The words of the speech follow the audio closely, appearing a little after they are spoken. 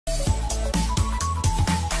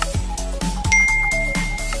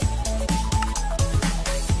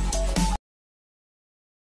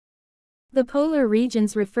The polar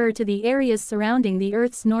regions refer to the areas surrounding the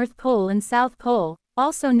Earth's North Pole and South Pole,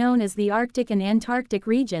 also known as the Arctic and Antarctic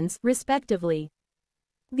regions, respectively.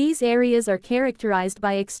 These areas are characterized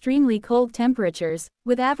by extremely cold temperatures,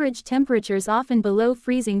 with average temperatures often below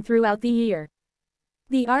freezing throughout the year.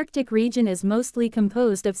 The Arctic region is mostly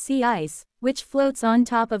composed of sea ice, which floats on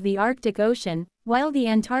top of the Arctic Ocean, while the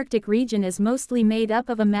Antarctic region is mostly made up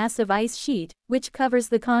of a massive ice sheet, which covers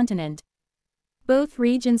the continent. Both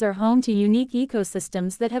regions are home to unique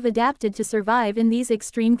ecosystems that have adapted to survive in these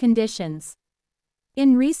extreme conditions.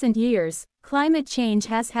 In recent years, climate change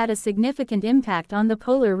has had a significant impact on the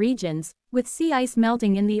polar regions, with sea ice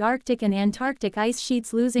melting in the Arctic and Antarctic ice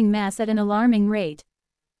sheets losing mass at an alarming rate.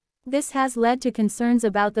 This has led to concerns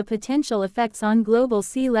about the potential effects on global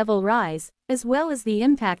sea level rise, as well as the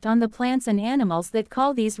impact on the plants and animals that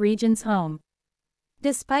call these regions home.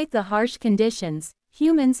 Despite the harsh conditions,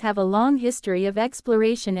 humans have a long history of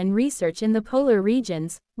exploration and research in the polar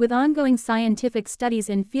regions, with ongoing scientific studies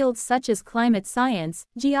in fields such as climate science,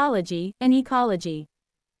 geology, and ecology.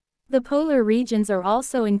 The polar regions are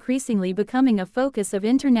also increasingly becoming a focus of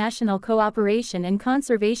international cooperation and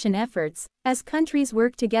conservation efforts, as countries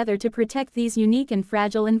work together to protect these unique and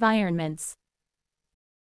fragile environments.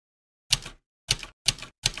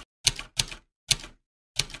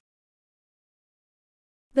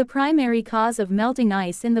 The primary cause of melting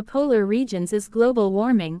ice in the polar regions is global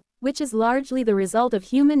warming, which is largely the result of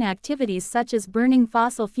human activities such as burning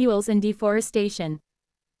fossil fuels and deforestation.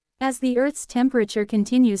 As the Earth's temperature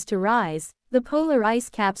continues to rise, the polar ice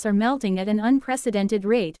caps are melting at an unprecedented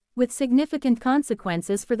rate, with significant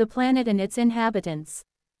consequences for the planet and its inhabitants.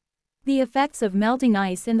 The effects of melting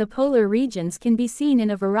ice in the polar regions can be seen in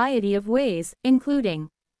a variety of ways, including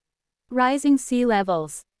rising sea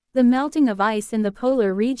levels. The melting of ice in the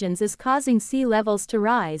polar regions is causing sea levels to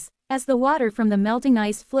rise, as the water from the melting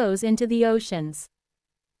ice flows into the oceans.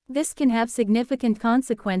 This can have significant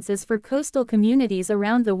consequences for coastal communities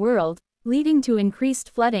around the world, leading to increased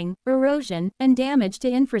flooding, erosion, and damage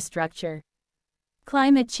to infrastructure.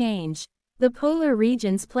 Climate change. The polar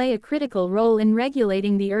regions play a critical role in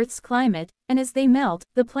regulating the Earth's climate, and as they melt,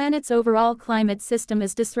 the planet's overall climate system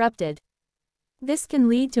is disrupted. This can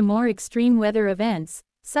lead to more extreme weather events,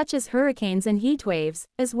 such as hurricanes and heatwaves,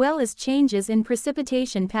 as well as changes in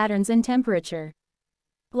precipitation patterns and temperature.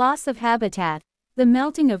 Loss of habitat. The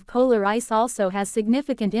melting of polar ice also has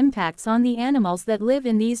significant impacts on the animals that live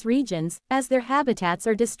in these regions, as their habitats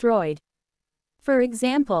are destroyed. For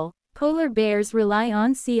example, polar bears rely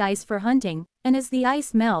on sea ice for hunting, and as the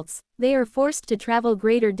ice melts, they are forced to travel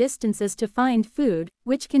greater distances to find food,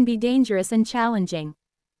 which can be dangerous and challenging.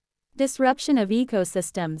 Disruption of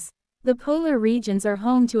ecosystems. The polar regions are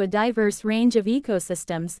home to a diverse range of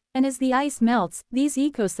ecosystems, and as the ice melts, these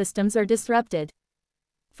ecosystems are disrupted.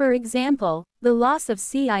 For example, the loss of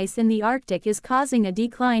sea ice in the Arctic is causing a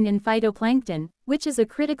decline in phytoplankton, which is a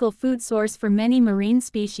critical food source for many marine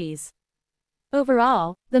species.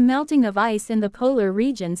 Overall, the melting of ice in the polar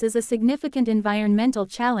regions is a significant environmental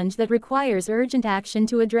challenge that requires urgent action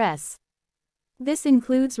to address. This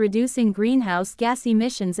includes reducing greenhouse gas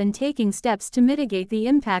emissions and taking steps to mitigate the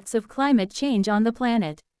impacts of climate change on the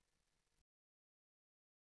planet.